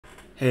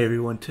Hey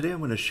everyone, today I'm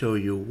going to show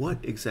you what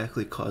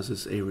exactly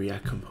causes a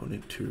React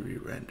component to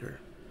re-render.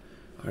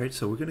 Alright,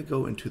 so we're going to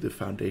go into the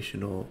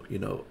foundational,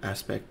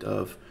 aspect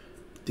of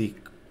the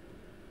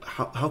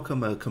how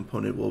come a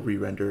component will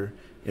re-render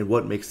and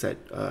what makes that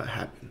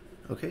happen.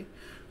 Okay,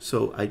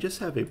 so I just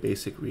have a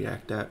basic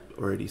React app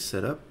already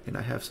set up and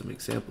I have some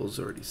examples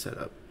already set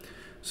up.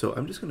 So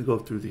I'm just going to go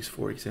through these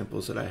 4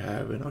 examples that I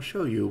have and I'll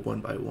show you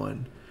one by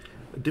one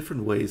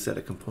different ways that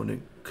a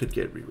component could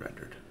get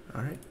re-rendered.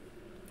 Alright.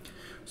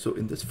 So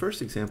in this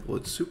first example,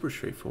 it's super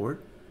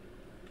straightforward.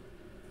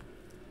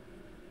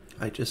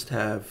 I just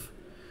have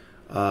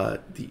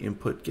the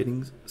input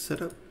getting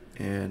set up.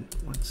 And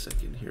one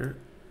second here,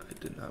 I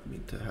did not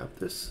mean to have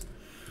this.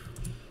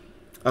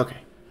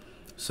 Okay,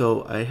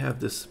 so I have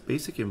this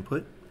basic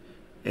input.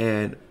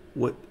 And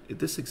what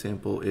this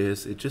example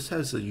is, it just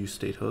has a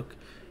useState hook.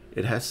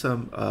 It has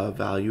some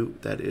value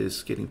that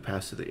is getting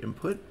passed to the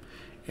input.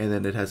 And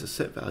then it has a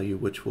set value,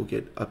 which will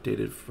get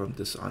updated from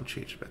this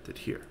onChange method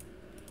here.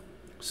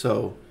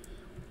 So,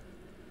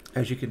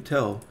 as you can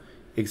tell,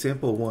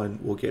 example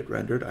 1 will get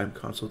rendered. I'm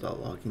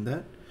console.logging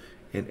that.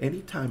 And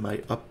anytime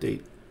I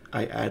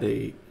add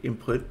a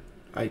input,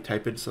 I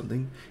type in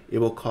something, it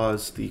will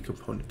cause the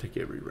component to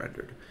get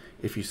re-rendered.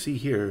 If you see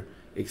here,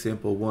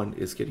 example 1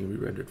 is getting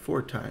re-rendered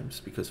 4 times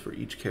because for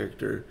each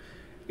character,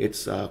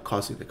 it's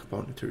causing the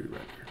component to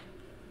re-render.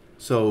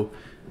 So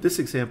this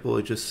example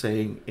is just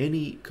saying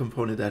any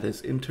component that has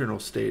internal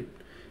state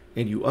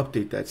and you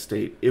update that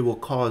state, it will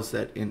cause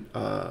that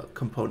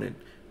component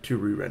to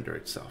re-render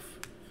itself.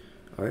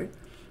 All right.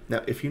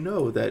 Now, if you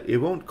know that it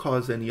won't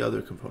cause any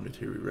other component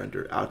to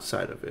re-render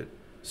outside of it,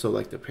 so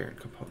like the parent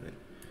component,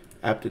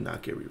 app did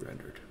not get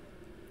re-rendered.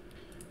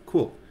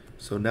 Cool.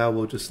 So now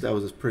that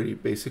was a pretty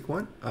basic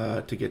one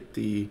to get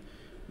the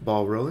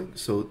ball rolling.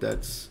 So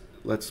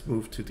let's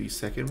move to the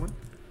second one.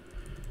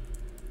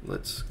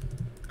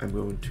 I'm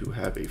going to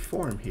have a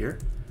form here.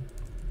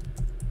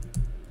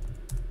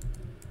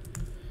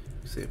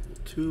 Example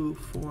 2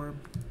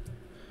 form,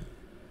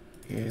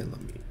 and let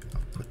me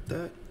put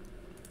that.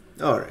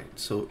 All right,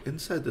 so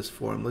inside this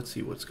form, let's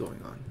see what's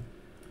going on.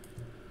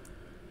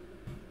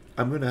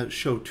 I'm going to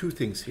show 2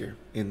 things here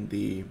in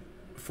the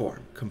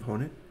form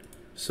component.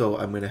 So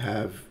I'm going to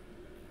have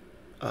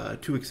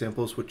 2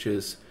 examples, which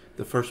is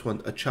the first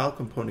one, a child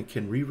component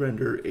can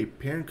re-render a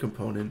parent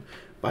component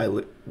by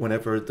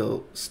whenever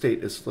the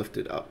state is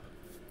lifted up.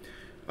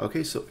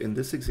 Okay, so in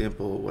this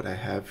example, what I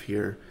have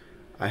here,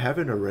 I have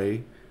an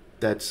array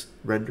that's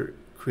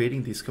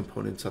creating these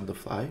components on the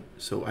fly.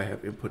 So I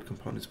have input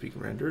components being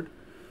rendered.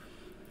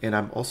 And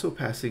I'm also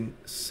passing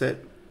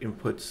set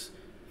inputs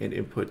and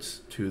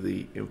inputs to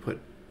the input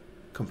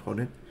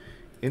component.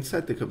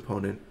 Inside the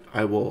component,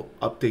 I will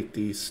update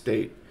the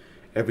state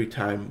every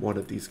time one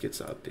of these gets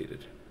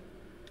updated.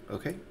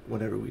 Okay,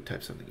 whenever we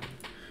type something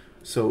in.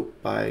 So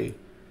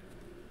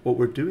what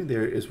we're doing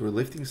there is we're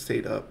lifting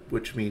state up,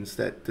 which means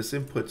that this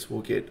inputs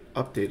will get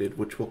updated,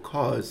 which will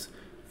cause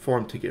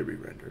form to get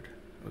re-rendered.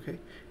 Okay,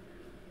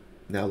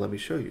 now let me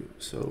show you.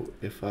 So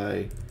if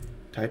I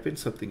type in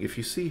something, if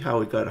you see how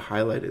it got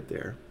highlighted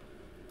there,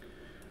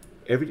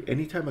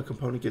 anytime a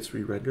component gets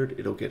re-rendered,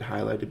 it'll get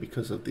highlighted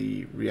because of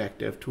the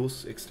React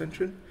DevTools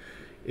extension.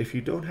 If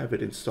you don't have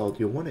it installed,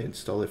 you'll want to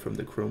install it from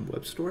the Chrome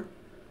Web Store.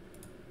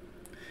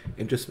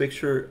 And just make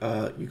sure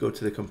you go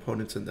to the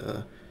components in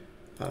the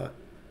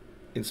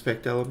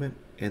inspect element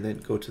and then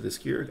go to this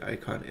gear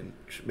icon and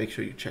make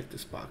sure you check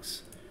this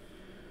box.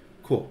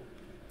 Cool.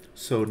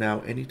 So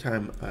now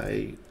anytime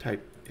I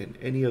type in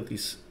any of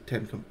these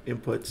 10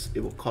 inputs,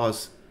 it will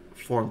cause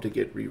form to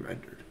get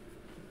re-rendered.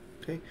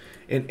 Okay,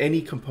 and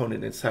any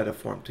component inside a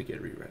form to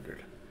get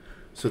re-rendered.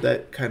 So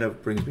that kind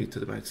of brings me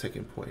to my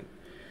second point.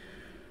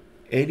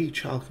 Any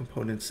child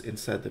components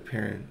inside the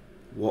parent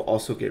will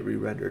also get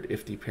re-rendered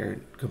if the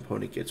parent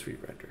component gets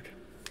re-rendered.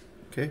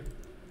 Okay,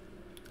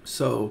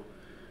 so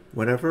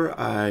whenever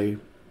I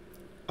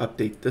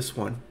update this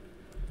one,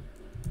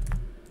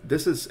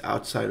 this is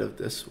outside of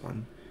this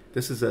one.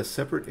 This is a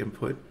separate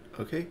input,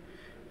 okay?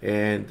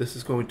 And this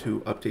is going to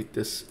update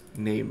this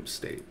name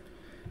state.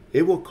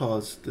 It will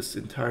cause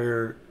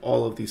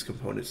all of these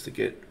components to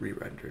get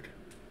re-rendered.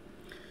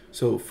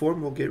 So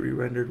form will get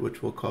re-rendered,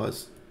 which will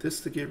cause this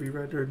to get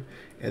re-rendered,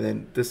 and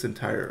then this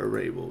entire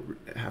array will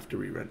have to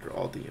re-render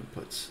all the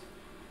inputs.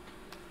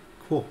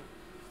 Cool.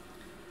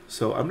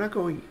 So I'm not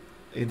going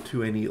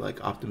into any like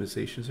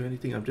optimizations or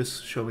anything. I'm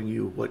just showing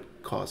you what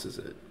causes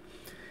it.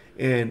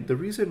 And the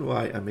reason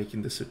why I'm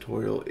making this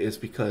tutorial is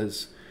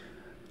because,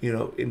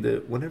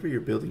 whenever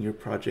you're building your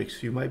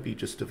projects, you might be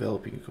just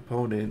developing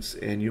components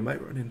and you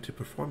might run into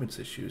performance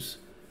issues.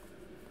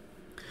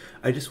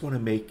 I just want to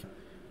make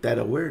that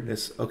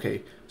awareness.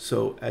 Okay,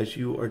 so as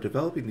you are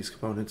developing these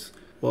components,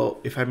 well,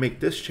 if I make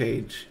this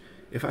change,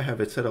 if I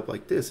have it set up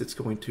like this, it's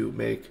going to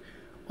make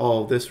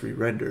all this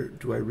re-render.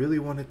 Do I really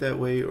want it that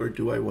way, or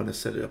do I want to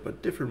set it up a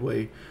different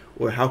way,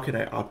 or how can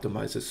I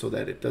optimize it so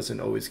that it doesn't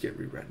always get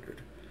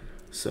re-rendered?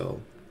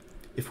 So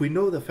if we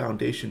know the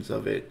foundations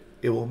of it,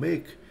 it will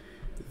make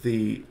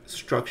the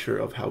structure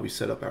of how we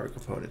set up our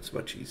components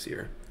much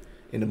easier.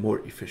 and more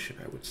efficient,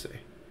 I would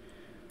say.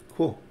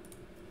 Cool.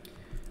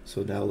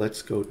 So now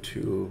let's go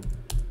to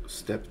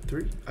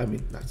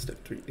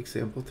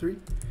example 3.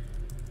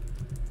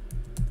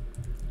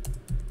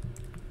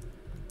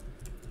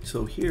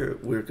 So here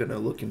we're going to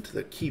look into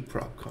the key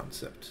prop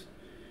concept.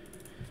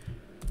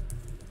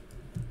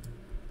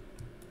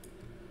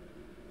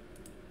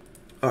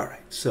 All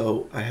right,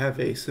 so I have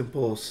a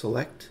simple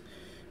select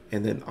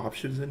and then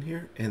options in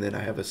here, and then I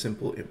have a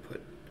simple input.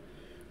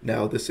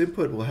 Now this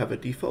input will have a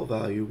default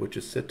value which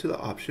is set to the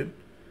option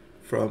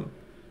from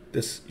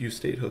this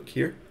useState hook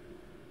here,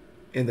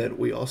 and then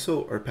we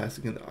also are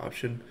passing in the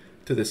option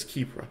to this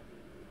key prop.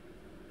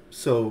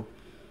 So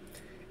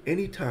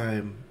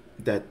anytime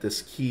that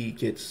this key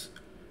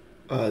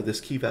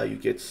value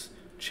gets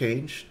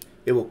changed,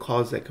 it will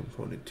cause that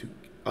component to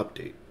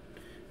update.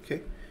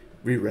 Okay,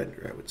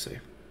 re-render, I would say.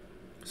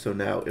 So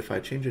now if I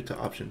change it to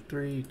option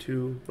 3,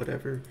 2,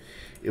 whatever,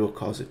 it will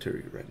cause it to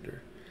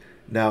re-render.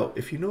 Now,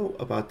 if you know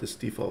about this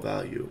default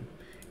value,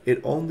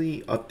 it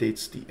only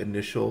updates the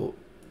initial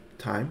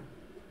time,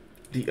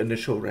 the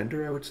initial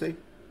render, I would say.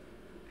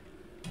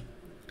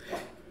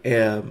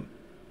 And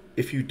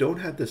if you don't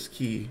have this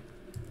key,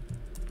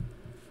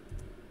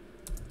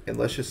 and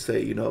let's just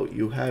say,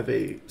 you have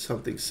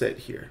something set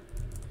here,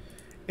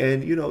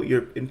 and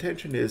your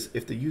intention is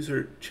if the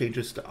user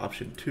changes to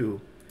option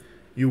 2,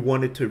 you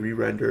want it to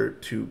re-render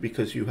to,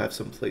 because you have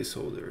some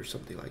placeholder or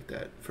something like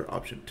that for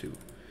option 2.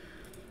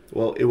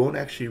 Well, it won't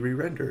actually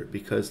re-render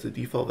because the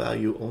default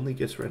value only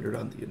gets rendered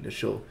on the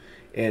initial,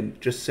 and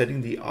just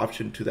setting the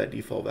option to that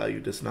default value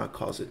does not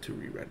cause it to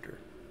re-render.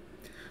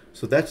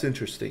 So that's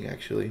interesting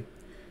actually,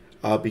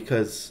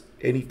 because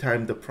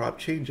anytime the prop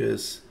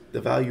changes,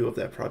 the value of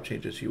that prop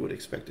changes, you would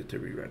expect it to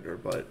re-render,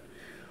 but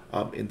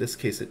in this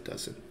case it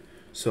doesn't.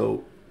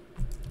 So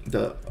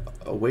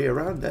a way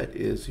around that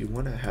is you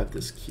want to have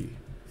this key.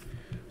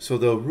 So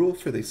the rule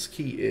for this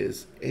key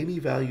is any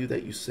value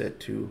that you set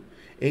to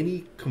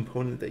any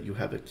component that you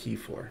have a key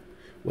for,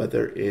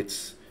 whether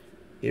it's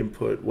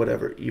input,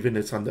 whatever, even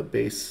it's on the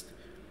base,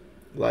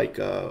 like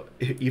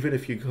even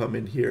if you come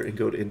in here and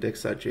go to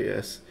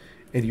index.js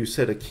and you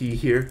set a key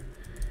here,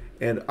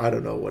 and I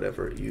don't know,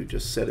 whatever, you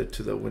just set it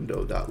to the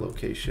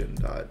window.location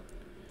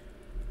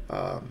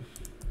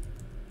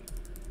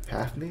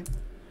path name.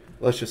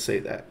 Let's just say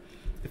that.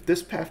 If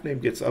this path name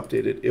gets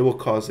updated, it will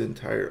cause the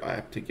entire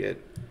app to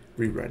get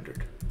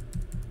re-rendered.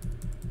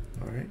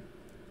 All right.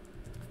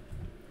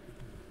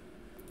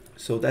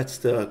 So that's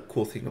the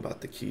cool thing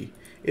about the key,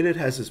 and it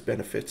has its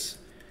benefits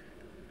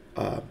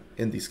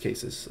in these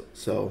cases.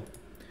 So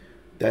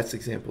that's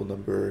example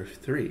number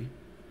 3.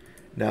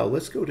 Now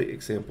let's go to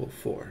example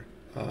 4.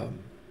 And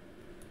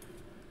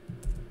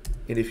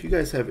if you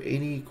guys have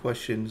any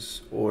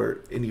questions or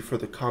any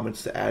further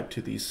comments to add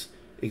to these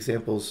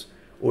examples,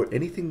 or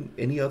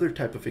any other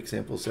type of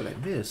examples that I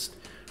missed,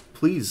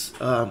 please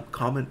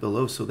comment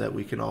below so that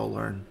we can all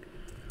learn.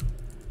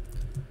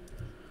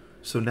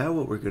 So now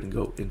what we're going to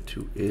go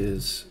into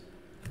is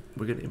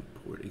we're going to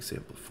import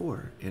example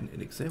 4. And in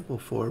example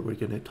 4, we're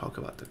going to talk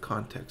about the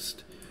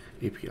context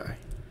API.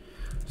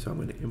 So I'm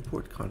going to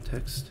import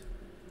context.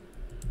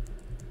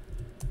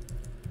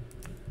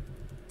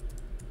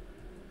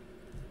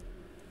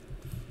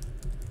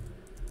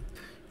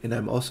 And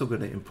I'm also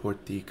going to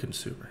import the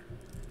consumer.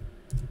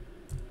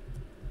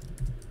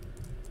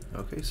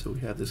 Okay, so we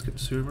have this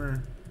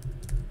consumer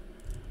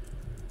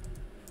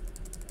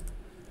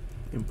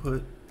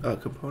input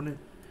component,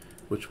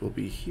 which will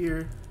be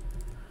here,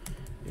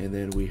 and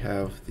then we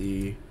have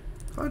the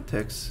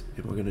context,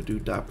 and we're going to do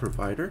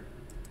 .provider.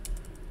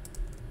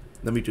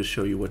 Let me just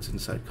show you what's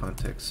inside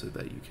context so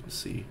that you can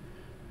see.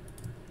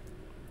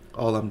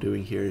 All I'm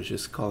doing here is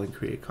just calling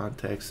create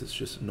context. It's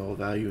just a null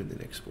value and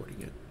then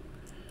exporting it.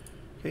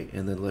 Okay,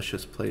 and then let's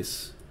just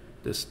place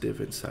this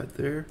div inside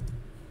there.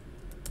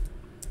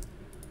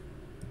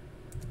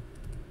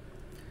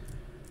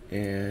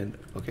 And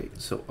okay,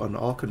 so on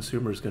all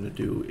consumer is going to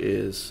do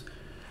is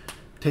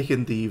take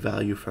in the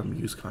value from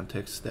use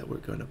context that we're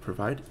going to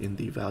provide in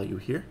the value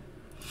here.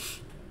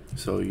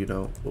 So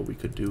what we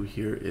could do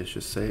here is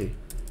just say,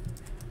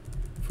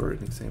 for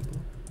an example,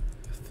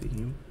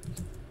 theme.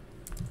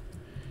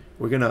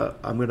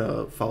 I'm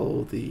gonna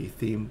follow the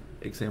theme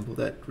example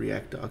that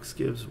React Docs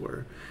gives,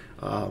 where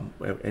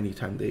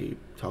anytime they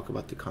talk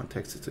about the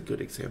context, it's a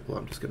good example.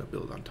 I'm just gonna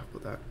build on top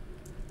of that.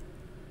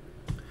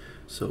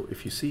 So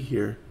if you see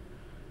here,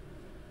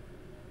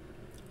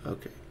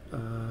 okay,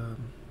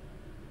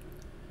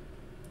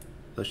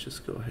 let's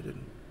just go ahead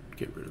and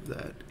get rid of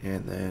that.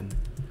 And then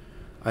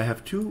I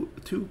have two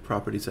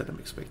properties that I'm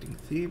expecting,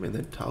 theme and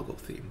then toggle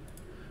theme.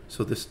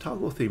 So this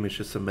toggle theme is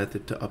just a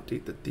method to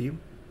update the theme.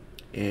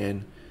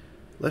 And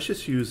let's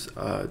just use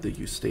the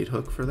useState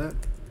hook for that.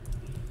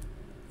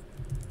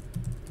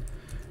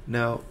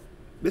 Now,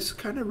 this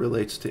kind of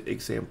relates to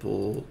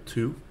example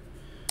 2,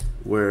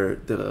 where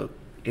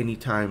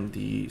anytime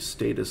the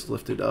state is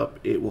lifted up,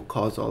 it will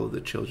cause all of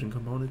the children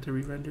component to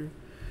re-render.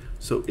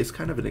 So it's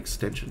kind of an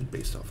extension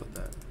based off of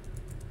that.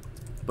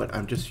 But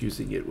I'm just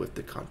using it with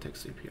the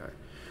context API.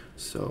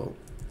 So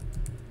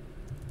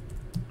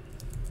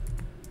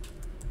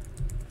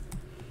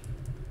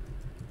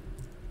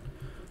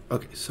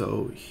Okay,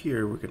 so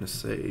here we're gonna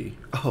say,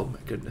 oh my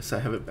goodness, I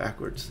have it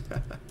backwards.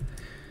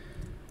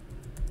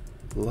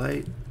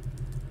 Light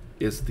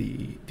is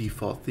the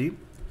default theme,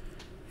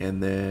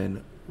 and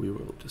then we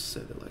will just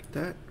set it like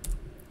that.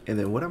 And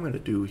then what I'm gonna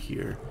do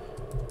here,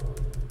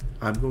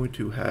 I'm going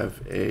to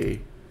have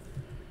a,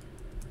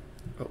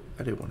 oh,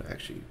 I didn't want to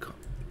actually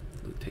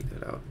take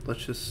that out.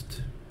 Let's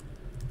just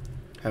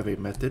have a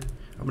method.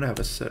 I'm gonna have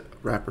a set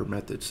wrapper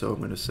method. So I'm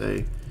gonna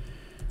say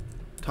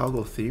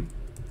toggle theme.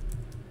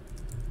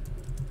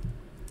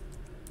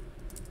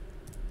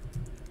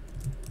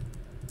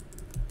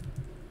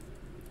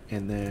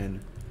 And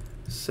then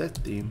set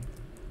theme,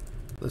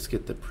 let's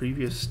get the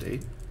previous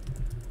state.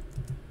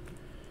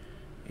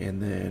 And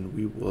then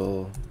we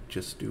will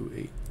just do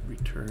a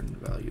return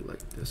value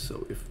like this.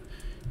 So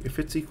if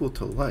it's equal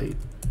to light,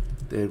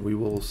 then we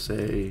will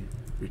say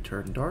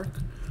return dark,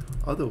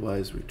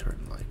 otherwise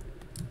return light.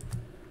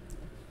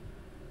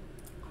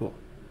 Cool.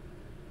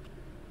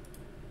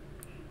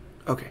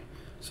 Okay,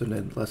 so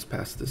then let's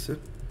pass this in.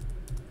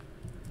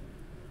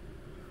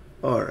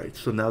 All right,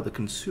 so now the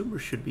consumer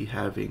should be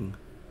having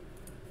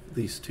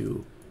these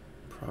two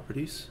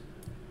properties,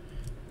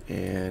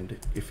 and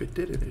if it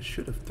didn't, it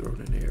should have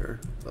thrown an error,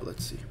 but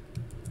let's see.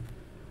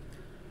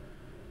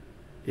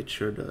 It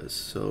sure does.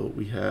 So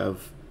we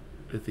have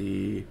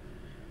the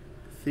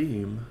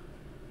theme,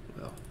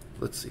 well,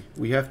 let's see,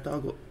 we have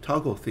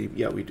toggle theme.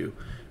 Yeah, we do.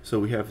 So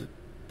we have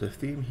the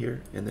theme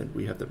here, and then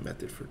we have the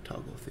method for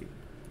toggle theme.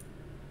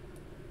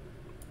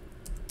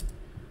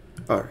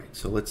 All right,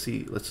 so let's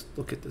see, let's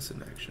look at this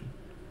in action.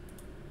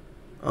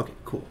 Okay,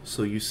 cool.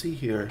 So you see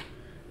here,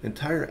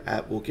 entire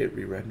app will get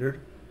re-rendered.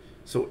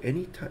 So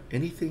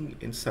anything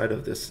inside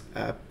of this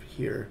app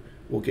here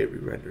will get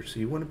re-rendered.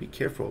 So you want to be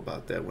careful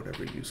about that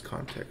whenever you use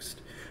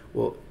context.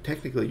 Well,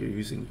 technically you're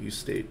using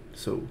useState.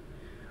 So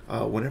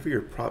whenever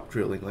you're prop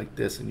drilling like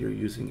this and you're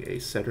using a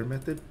setter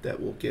method that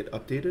will get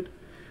updated,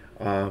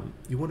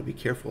 you want to be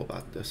careful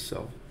about this.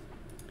 So,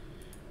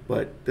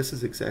 but this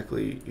is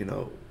exactly, you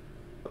know,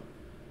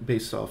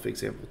 based off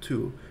example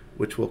 2,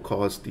 which will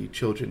cause the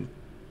children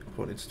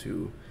components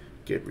to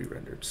get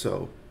re-rendered.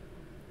 So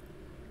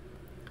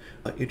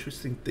an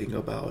interesting thing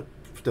about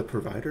the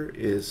provider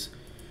is,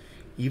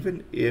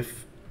 even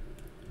if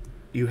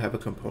you have a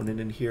component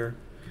in here,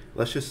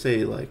 let's just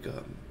say like,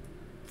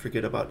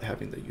 forget about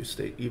having the use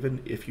state,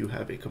 even if you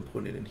have a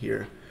component in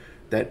here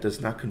that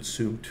does not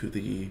consume to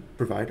the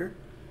provider,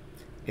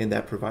 and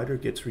that provider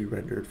gets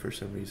re-rendered for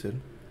some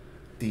reason,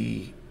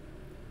 the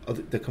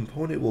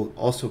component will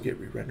also get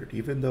re-rendered,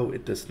 even though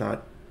it does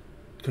not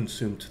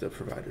consume to the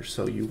provider.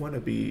 So you want to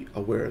be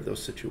aware of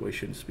those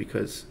situations,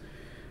 because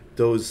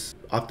those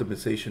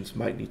optimizations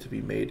might need to be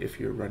made if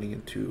you're running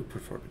into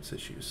performance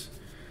issues.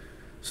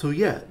 So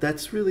yeah,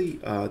 that's really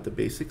the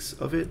basics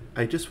of it.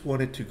 I just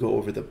wanted to go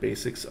over the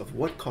basics of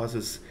what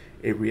causes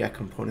a React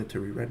component to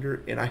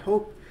re-render, and I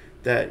hope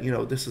that, you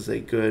know, this is a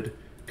good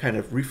kind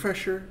of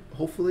refresher,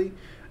 hopefully,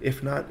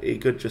 if not a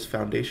good just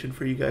foundation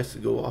for you guys to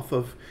go off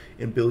of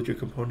and build your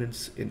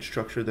components and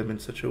structure them in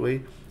such a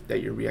way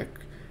that your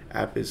React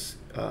app is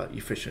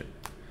efficient.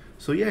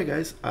 So yeah,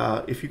 guys,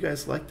 if you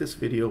guys like this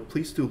video,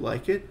 please do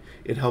like it.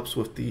 It helps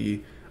with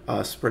the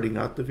spreading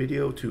out the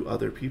video to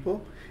other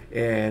people.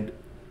 And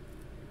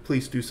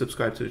please do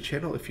subscribe to the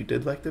channel if you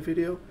did like the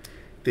video.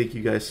 Thank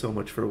you guys so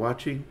much for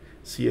watching.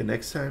 See you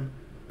next time.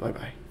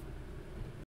 Bye-bye.